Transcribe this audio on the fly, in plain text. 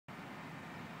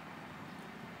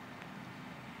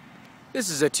This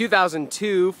is a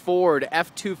 2002 Ford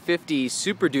F-250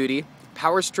 Super Duty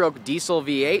Powerstroke diesel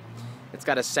V8. It's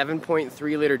got a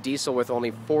 7.3 liter diesel with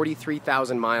only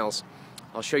 43,000 miles.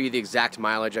 I'll show you the exact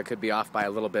mileage. I could be off by a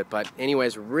little bit, but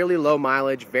anyways, really low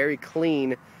mileage, very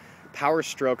clean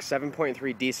Powerstroke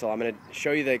 7.3 diesel. I'm going to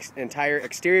show you the entire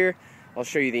exterior. I'll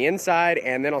show you the inside,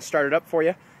 and then I'll start it up for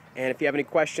you. And if you have any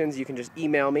questions, you can just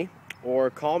email me or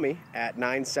call me at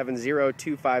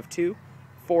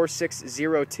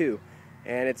 970-252-4602.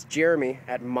 And it's Jeremy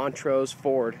at Montrose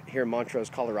Ford here in Montrose,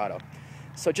 Colorado.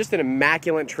 So just an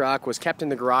immaculate truck, was kept in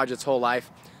the garage its whole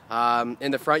life. In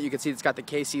the front you can see it's got the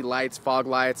KC lights, fog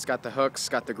lights, got the hooks,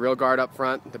 got the grill guard up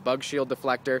front, the bug shield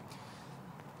deflector.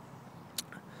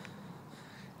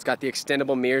 It's got the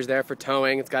extendable mirrors there for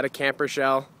towing. It's got a camper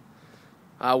shell.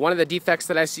 One of the defects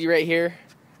that I see right here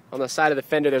on the side of the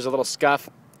fender, there's a little scuff,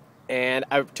 and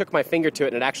I took my finger to it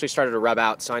and it actually started to rub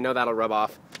out, so I know that'll rub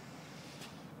off.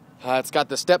 It's got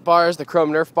the step bars, the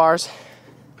chrome Nerf bars.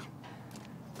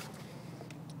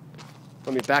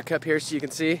 Let me back up here so you can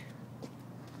see.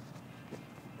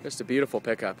 Just a beautiful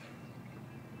pickup.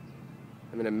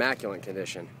 I'm in immaculate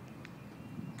condition.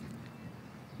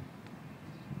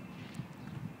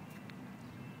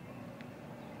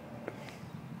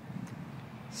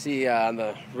 See on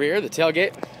the rear, the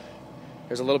tailgate,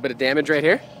 there's a little bit of damage right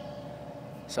here.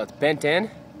 So it's bent in.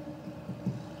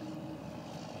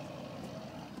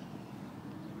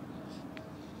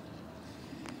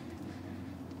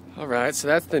 Alright, so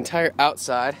that's the entire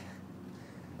outside.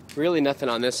 Really nothing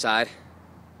on this side.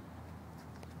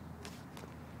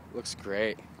 Looks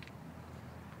great.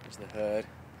 There's the hood.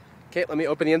 Okay, let me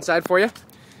open the inside for you.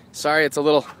 Sorry, it's a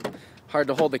little hard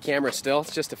to hold the camera still.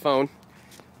 It's just a phone.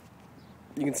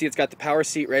 You can see it's got the power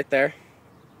seat right there,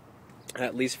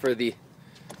 at least for the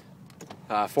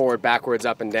forward, backwards,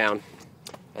 up and down.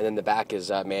 And then the back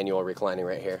is manual reclining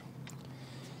right here.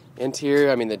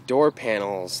 Interior, I mean the door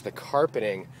panels, the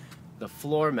carpeting, the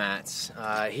floor mats.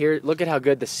 Here, look at how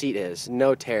good the seat is.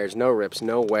 No tears, no rips,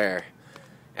 no wear.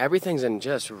 Everything's in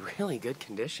just really good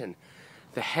condition.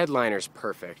 The headliner's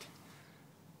perfect.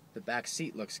 The back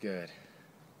seat looks good.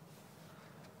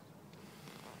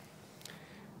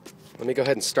 Let me go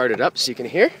ahead and start it up so you can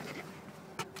hear.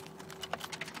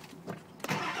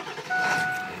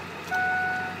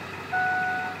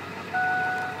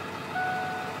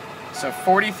 So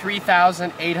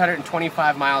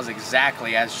 43,825 miles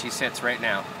exactly as she sits right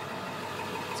now.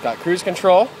 It's got cruise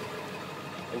control,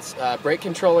 brake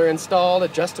controller installed,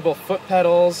 adjustable foot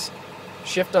pedals,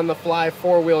 shift on the fly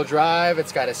 4-wheel drive.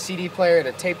 It's got a CD player and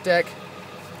a tape deck.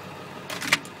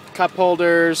 Cup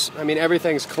holders, I mean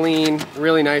everything's clean,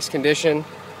 really nice condition.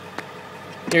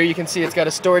 Here you can see it's got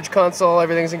a storage console,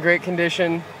 everything's in great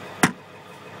condition.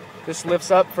 This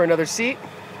lifts up for another seat.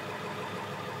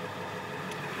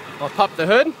 I'll pop the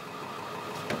hood.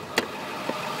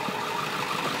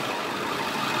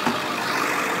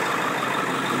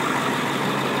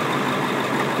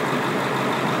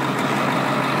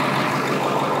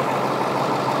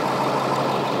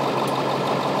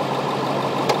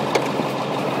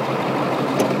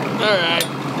 Alright,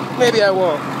 maybe I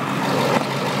won't.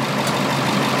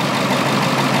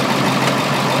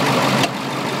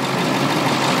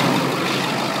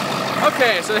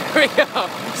 Okay, so there we go.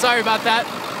 Sorry about that.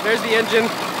 There's the engine,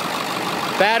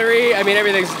 battery, I mean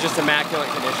everything's just immaculate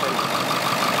condition.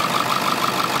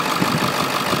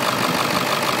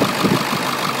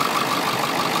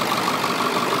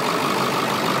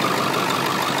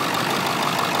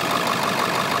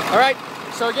 Alright,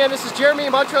 so again, this is Jeremy,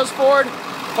 Montrose Ford.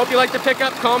 Hope you like the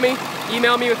pickup. Call me,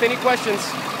 email me with any questions.